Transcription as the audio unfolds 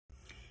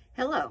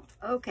Hello.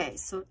 Okay,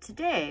 so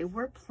today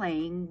we're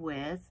playing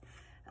with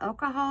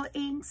alcohol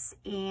inks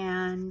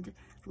and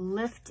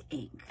lift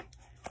ink.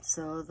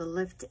 So the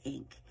lift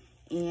ink.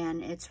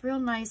 And it's real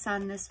nice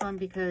on this one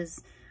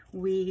because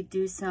we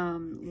do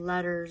some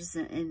letters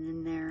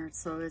in there,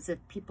 so as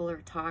if people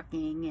are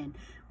talking, and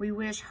we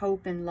wish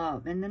hope and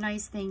love. And the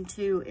nice thing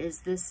too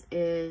is this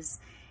is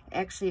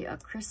actually a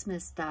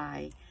Christmas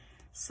die,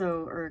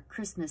 or a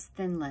Christmas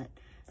Thinlit.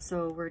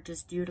 So we're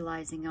just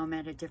utilizing them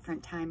at a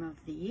different time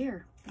of the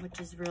year, which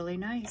is really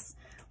nice.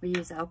 We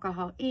use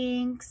alcohol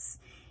inks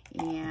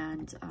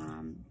and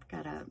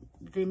got a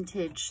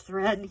vintage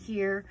thread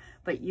here,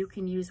 but you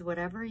can use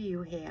whatever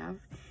you have.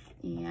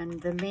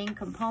 And the main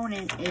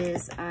component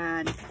is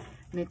on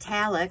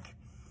metallic,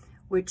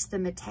 which the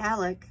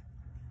metallic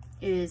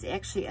is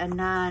actually a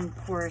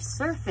non-porous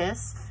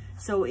surface.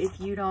 So if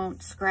you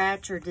don't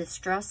scratch or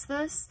distress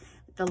this,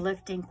 the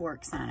lift ink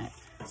works on it.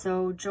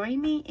 So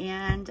join me,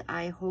 and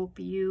I hope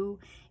you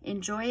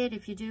enjoy it.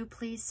 If you do,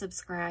 please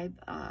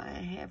subscribe.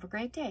 Have a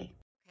great day.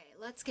 Okay,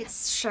 let's get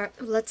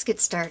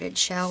started,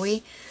 shall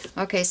we?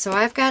 Okay, so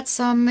I've got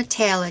some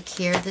metallic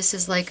here. This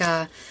is like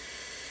a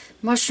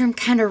mushroom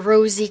kind of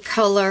rosy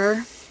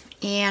color,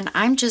 and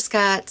I'm just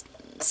got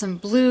some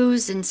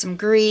blues and some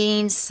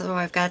greens. So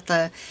I've got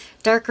the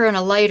darker and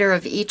a lighter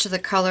of each of the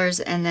colors,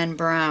 and then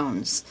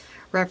browns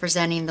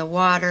representing the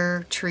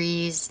water,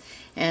 trees,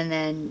 and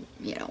then,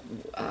 you know,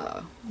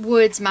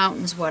 woods,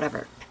 mountains,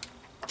 whatever.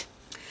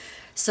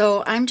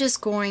 So I'm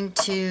just going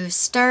to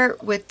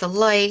start with the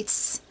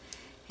lights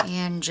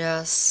and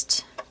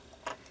just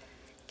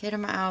get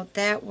them out.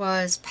 That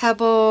was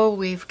Pebble.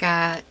 We've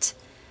got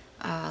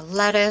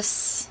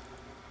lettuce.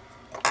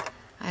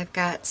 I've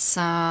got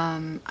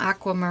some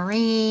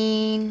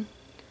Aquamarine.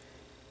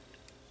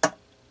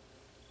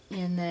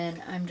 And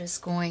then I'm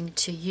just going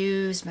to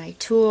use my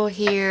tool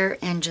here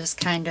and just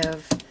kind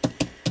of,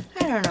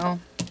 I don't know,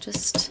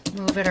 just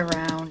move it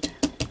around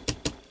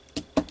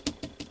a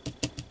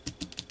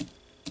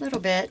little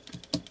bit.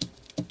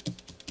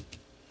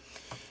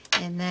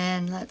 And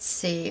then let's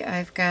see,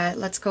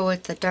 let's go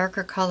with the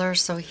darker color.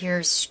 So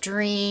here's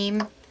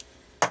Stream,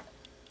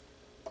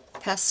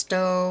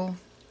 Pesto,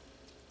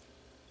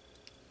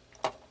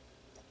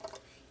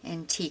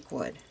 and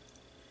Teakwood.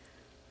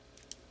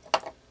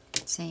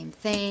 Same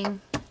thing.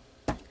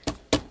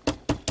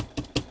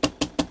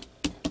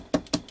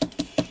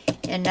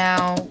 And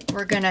now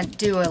we're going to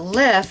do a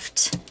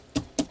lift,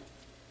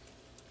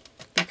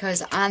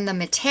 because on the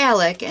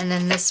metallic, and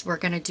then this we're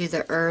going to do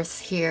the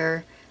earth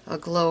here, a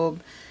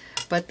globe,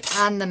 but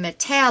on the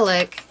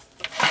metallic,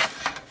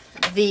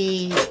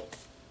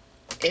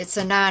 it's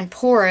a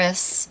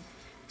non-porous,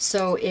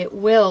 so it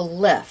will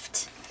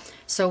lift.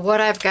 So what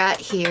I've got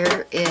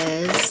here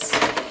is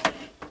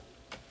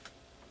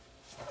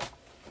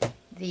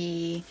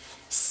the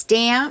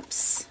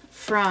stamps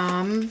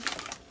from,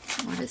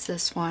 what is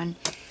this one?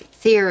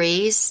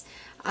 Theories.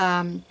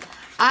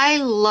 I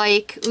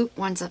like,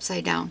 one's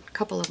upside down, a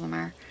couple of them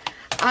are.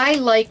 I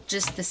like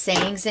just the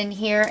sayings in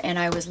here, and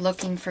I was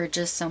looking for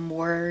just some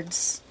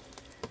words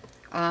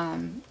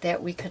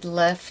that we could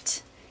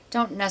lift.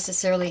 Don't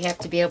necessarily have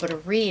to be able to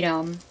read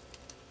them,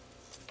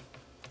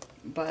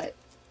 but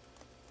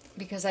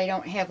because I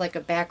don't have like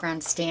a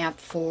background stamp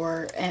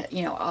for,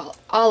 you know,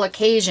 all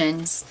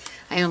occasions,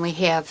 I only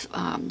have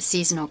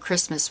seasonal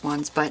Christmas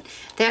ones, but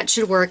that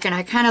should work. And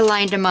I kind of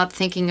lined them up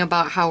thinking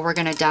about how we're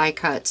going to die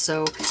cut,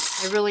 so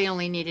I really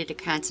only needed to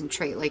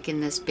concentrate like in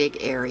this big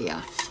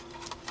area.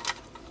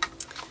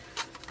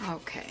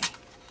 Okay.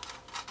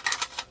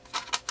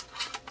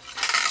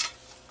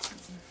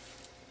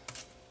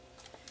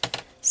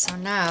 So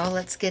now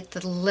let's get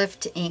the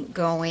lift ink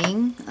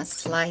going. Let's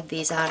slide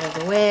these out of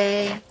the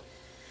way.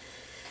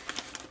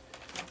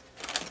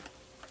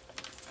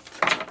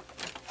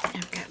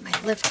 I've got my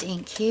lift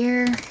ink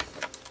here.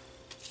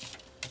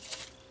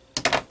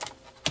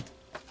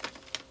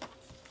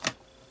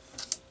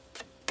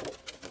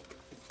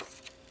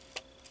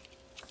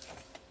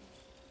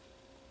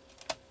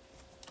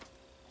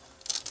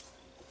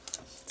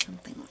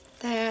 Something like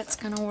that's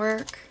going to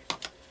work.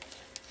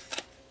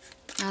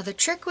 Now the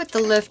trick with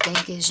the lift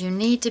ink is you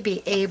need to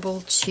be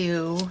able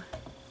to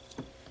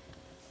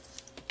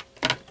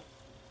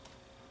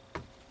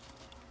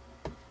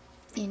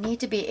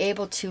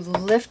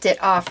lift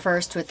it off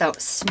first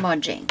without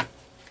smudging.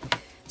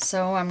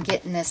 So I'm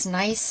getting this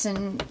nice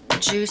and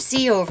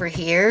juicy over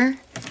here.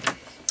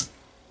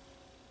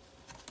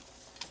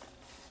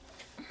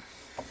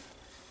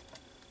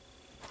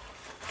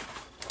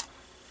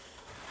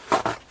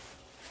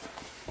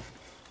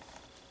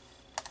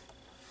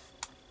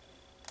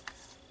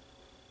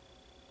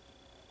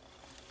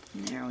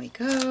 There we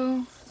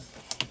go.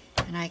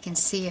 And I can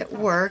see it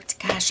worked.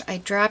 Gosh, I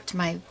dropped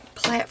my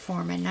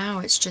platform and now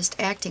it's just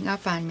acting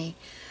up on me.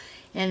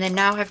 And then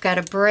now I've got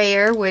a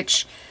brayer,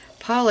 which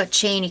Paula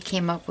Cheney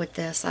came up with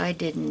this. I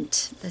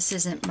didn't. This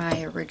isn't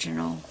my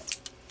original.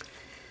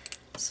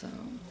 So,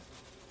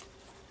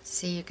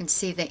 see, you can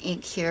see the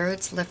ink here.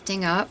 It's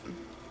lifting up.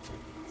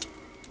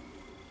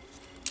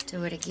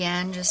 Do it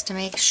again just to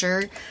make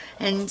sure.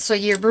 And so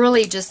you're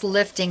really just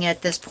lifting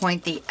at this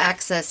point the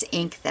excess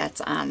ink that's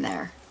on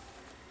there.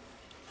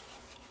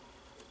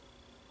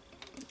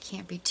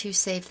 Can't be too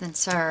safe than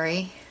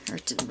sorry, or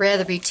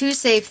rather be too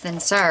safe than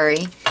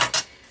sorry.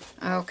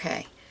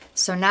 Okay,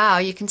 so now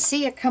you can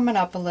see it coming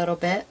up a little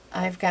bit.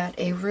 I've got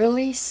a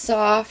really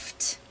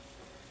soft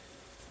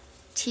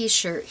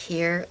t-shirt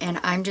here, and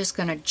I'm just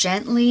going to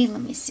gently,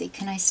 let me see,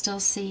 can I still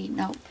see?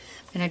 Nope.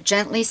 I'm going to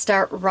gently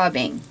start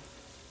rubbing.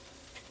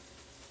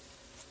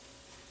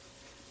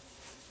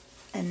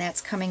 And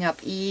that's coming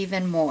up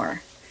even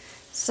more.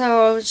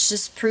 So it's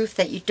just proof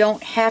that you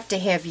don't have to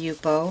have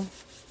Yupo,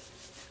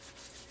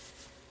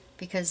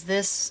 because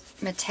this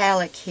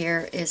metallic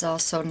here is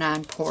also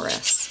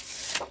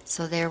non-porous.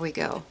 So there we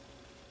go.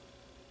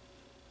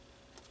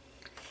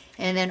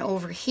 And then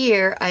over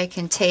here I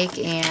can take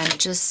and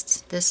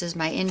just, this is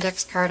my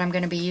index card I'm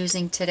going to be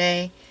using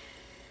today.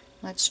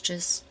 Let's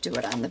just do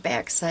it on the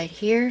back side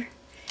here.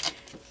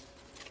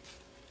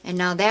 And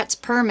now that's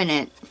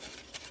permanent,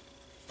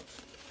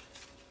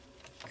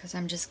 because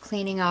I'm just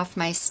cleaning off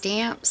my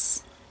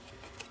stamps.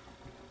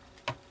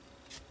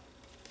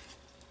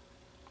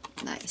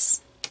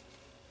 Nice.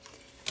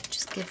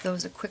 Just give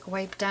those a quick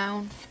wipe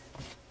down.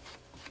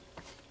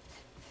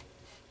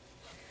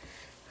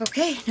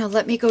 Okay, now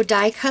let me go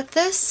die cut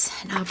this,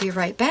 and I'll be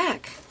right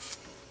back.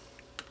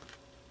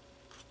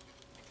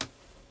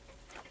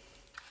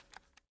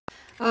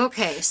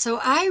 Okay, so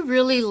I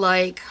really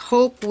like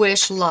Hope,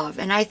 Wish, Love,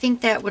 and I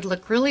think that would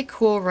look really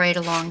cool right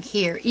along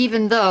here.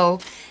 Even though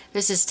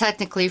this is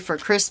technically for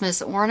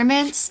Christmas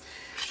ornaments,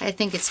 I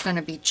think it's going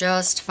to be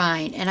just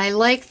fine. And I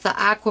like the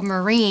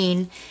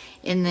Aquamarine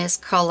in this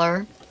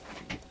color.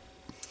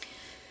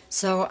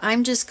 So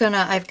I'm just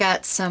gonna, I've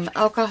got some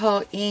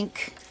alcohol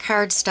ink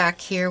cardstock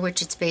here,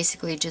 which is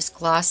basically just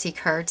glossy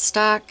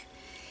cardstock,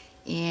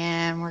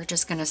 and we're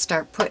just gonna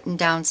start putting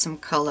down some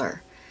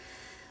color.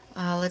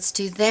 Let's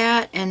do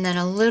that, and then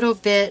a little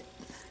bit,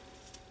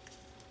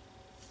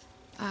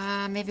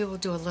 maybe we'll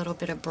do a little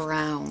bit of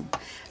brown.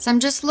 So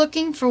I'm just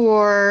looking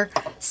for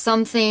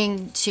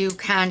something to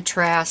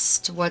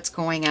contrast what's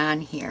going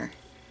on here.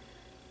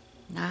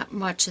 Not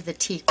much of the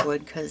Teakwood,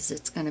 because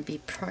it's going to be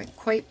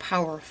quite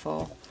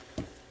powerful.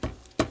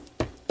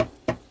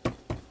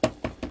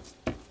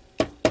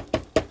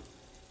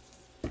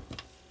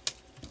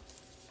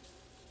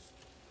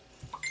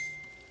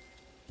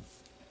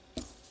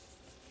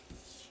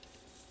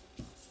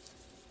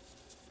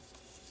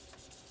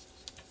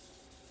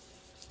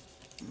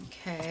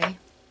 Okay,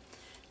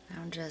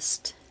 now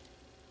just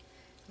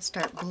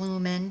start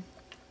blooming.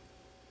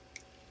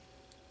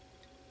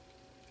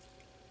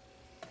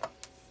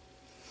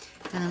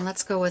 And then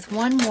let's go with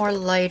one more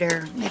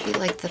lighter, maybe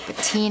like the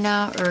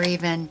patina, or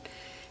even,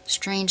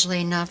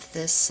 strangely enough,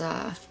 this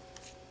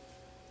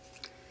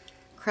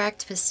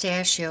cracked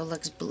pistachio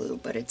looks blue,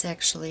 but it's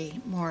actually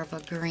more of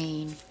a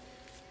green.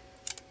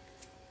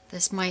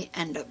 This might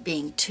end up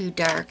being too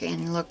dark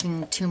and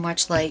looking too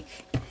much like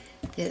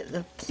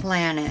the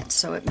planet,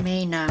 so it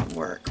may not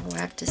work. We'll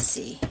have to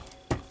see.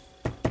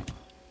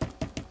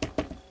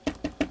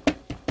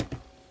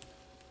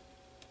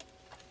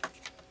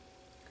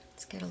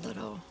 Let's get a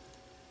little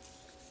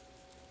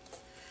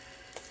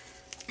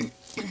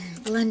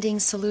blending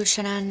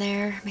solution on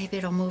there. Maybe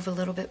it'll move a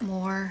little bit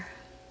more.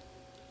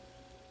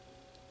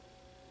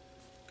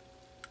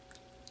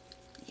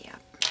 Yeah.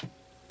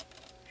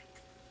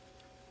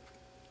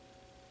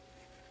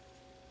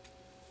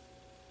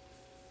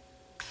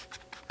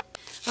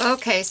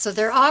 Okay, so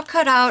they're all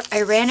cut out.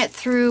 I ran it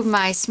through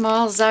my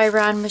small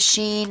Xyron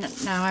machine.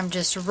 Now I'm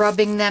just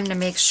rubbing them to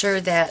make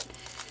sure that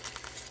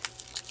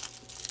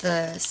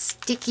the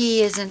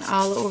sticky isn't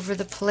all over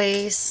the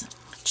place,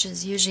 which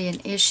is usually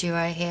an issue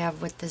I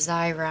have with the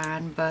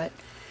Xyron, but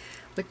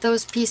with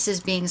those pieces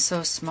being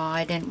so small,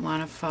 I didn't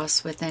want to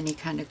fuss with any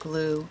kind of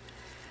glue.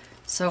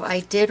 So I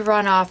did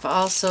run off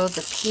also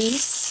the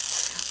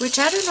piece, which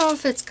I don't know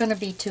if it's going to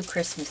be too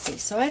Christmassy,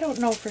 so I don't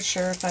know for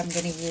sure if I'm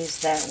going to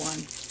use that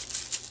one.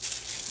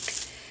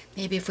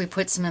 Maybe if we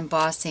put some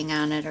embossing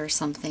on it or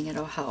something,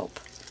 it'll help.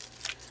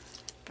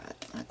 But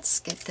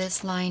let's get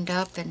this lined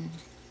up and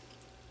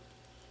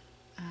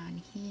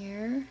on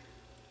here.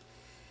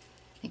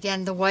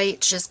 Again, the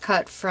white just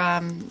cut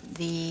from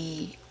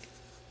the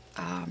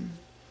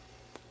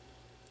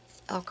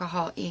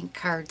alcohol ink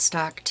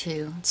cardstock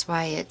too. That's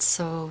why it's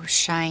so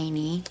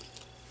shiny.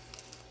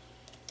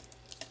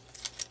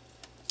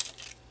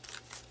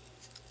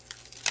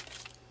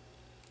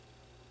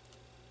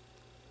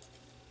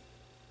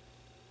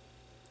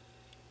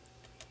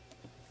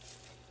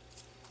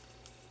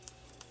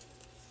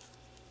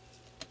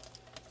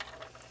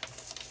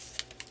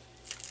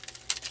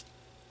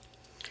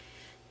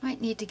 Might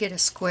need to get a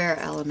square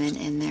element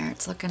in there.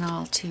 It's looking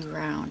all too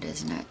round,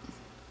 isn't it?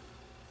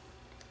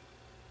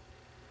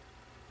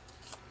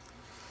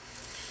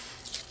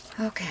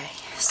 Okay,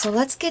 so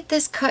let's get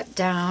this cut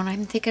down.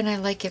 I'm thinking I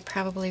like it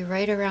probably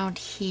right around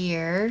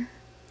here.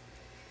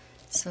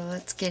 So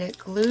let's get it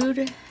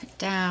glued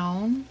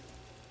down.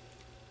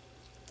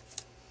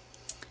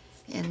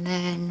 and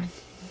then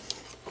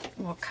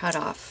we'll cut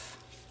off.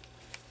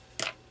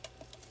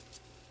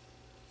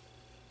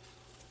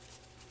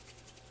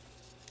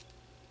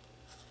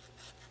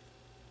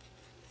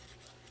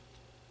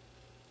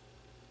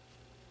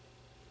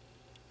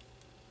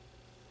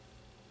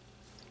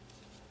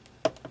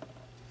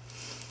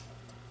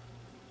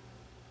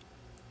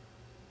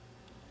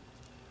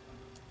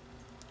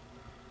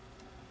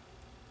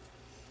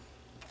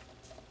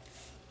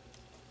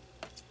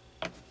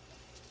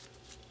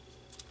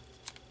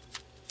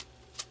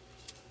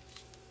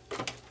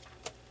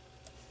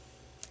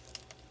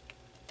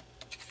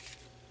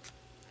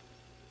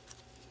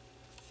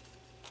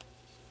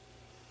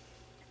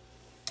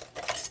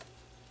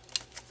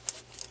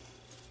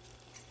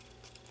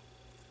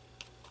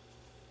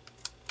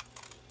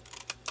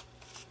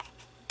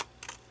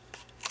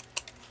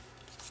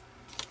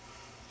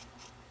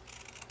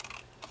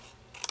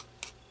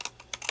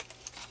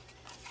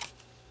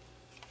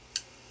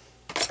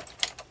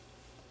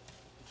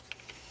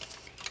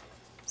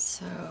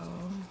 So,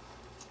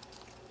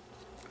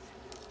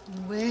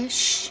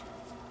 wish,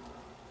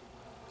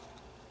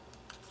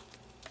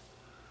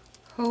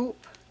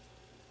 hope,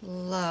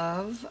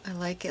 love. I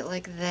like it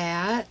like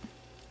that.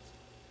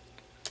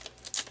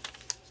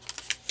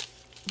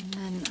 And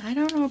then I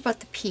don't know about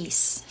the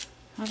peace.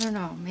 I don't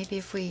know. Maybe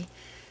if we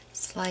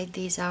slide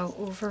these out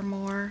over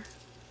more,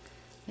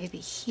 maybe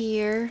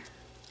here.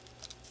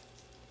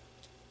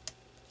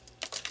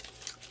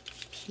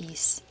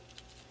 Peace.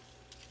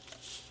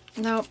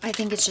 No, I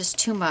think it's just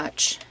too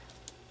much.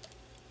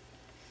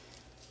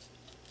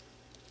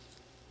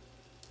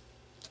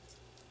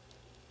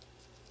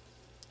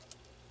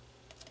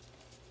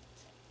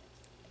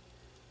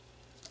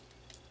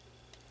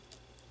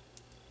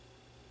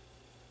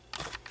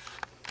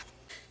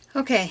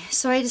 Okay,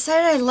 so I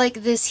decided I like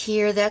this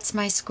here. That's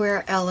my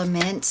square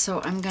element,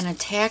 so I'm going to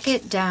tack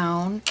it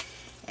down.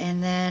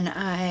 And then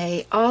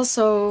I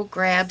also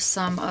grabbed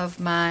some of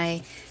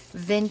my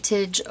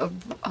vintage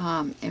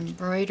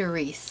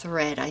embroidery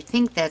thread. I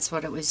think that's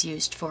what it was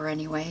used for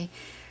anyway.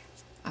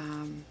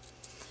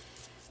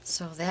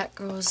 So that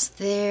goes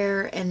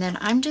there, and then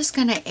I'm just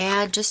going to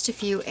add just a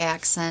few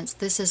accents.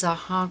 This is a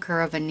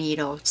honker of a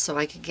needle, so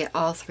I could get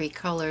all three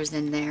colors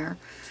in there,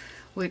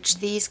 which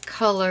these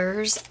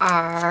colors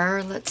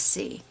are, let's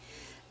see,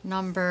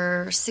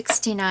 number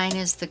 69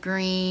 is the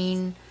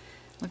green,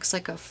 looks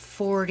like a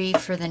 40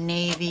 for the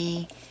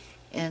navy,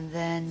 and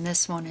then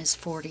this one is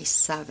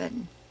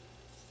 47.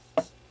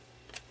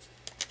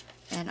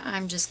 And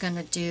I'm just going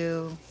to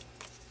do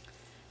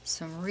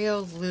some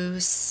real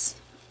loose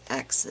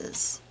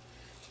X's.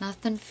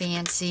 Nothing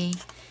fancy,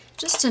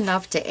 just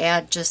enough to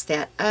add just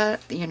that,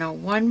 you know,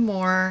 one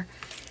more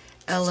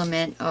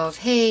element of,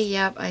 hey,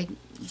 yep, I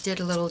did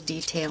a little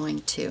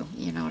detailing too,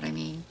 you know what I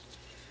mean?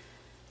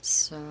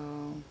 So,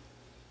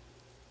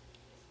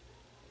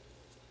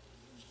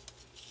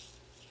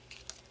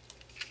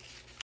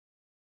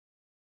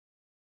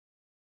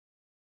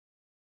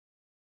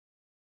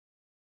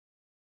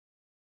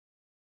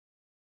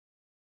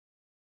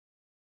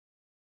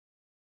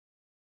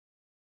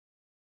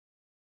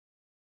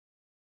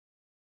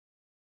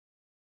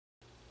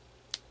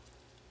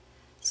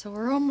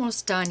 we're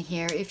almost done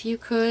here. If you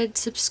could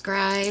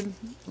subscribe,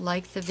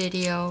 like the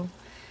video,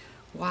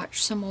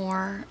 watch some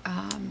more.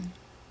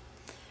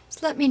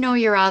 Just let me know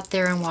you're out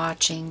there and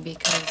watching,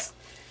 because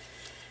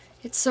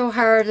it's so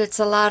hard. It's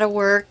a lot of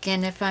work,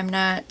 and if I'm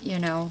not, you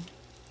know,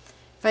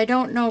 if I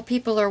don't know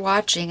people are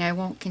watching, I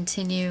won't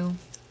continue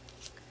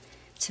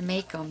to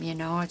make them, you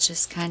know. It's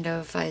just kind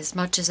of, as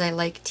much as I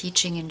like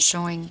teaching and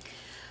showing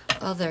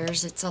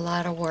others, it's a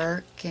lot of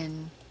work,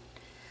 and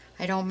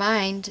I don't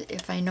mind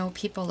if I know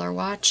people are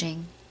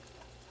watching.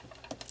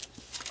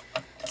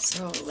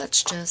 So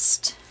let's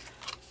just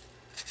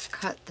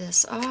cut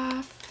this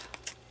off.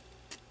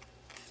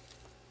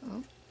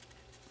 Oh.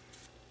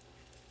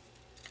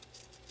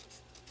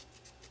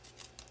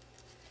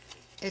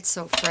 It's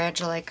so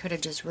fragile, I could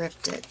have just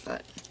ripped it,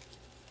 but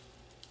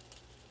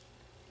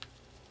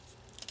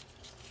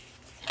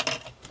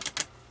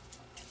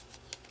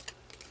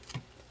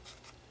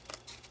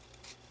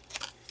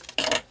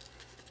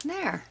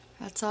there.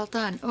 That's all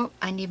done. Oh,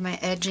 I need my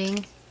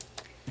edging.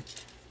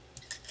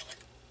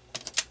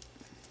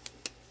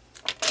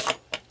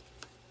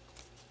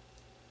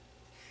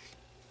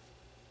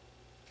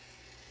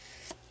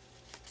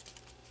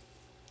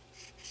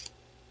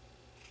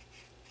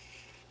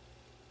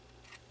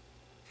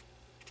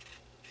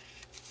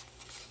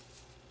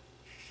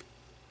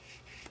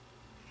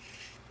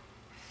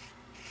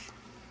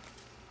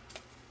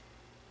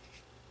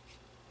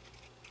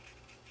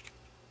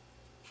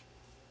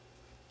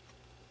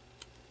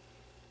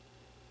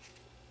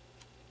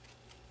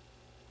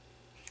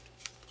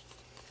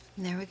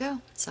 And there we go.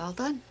 It's all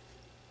done.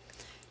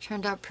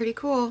 Turned out pretty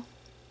cool.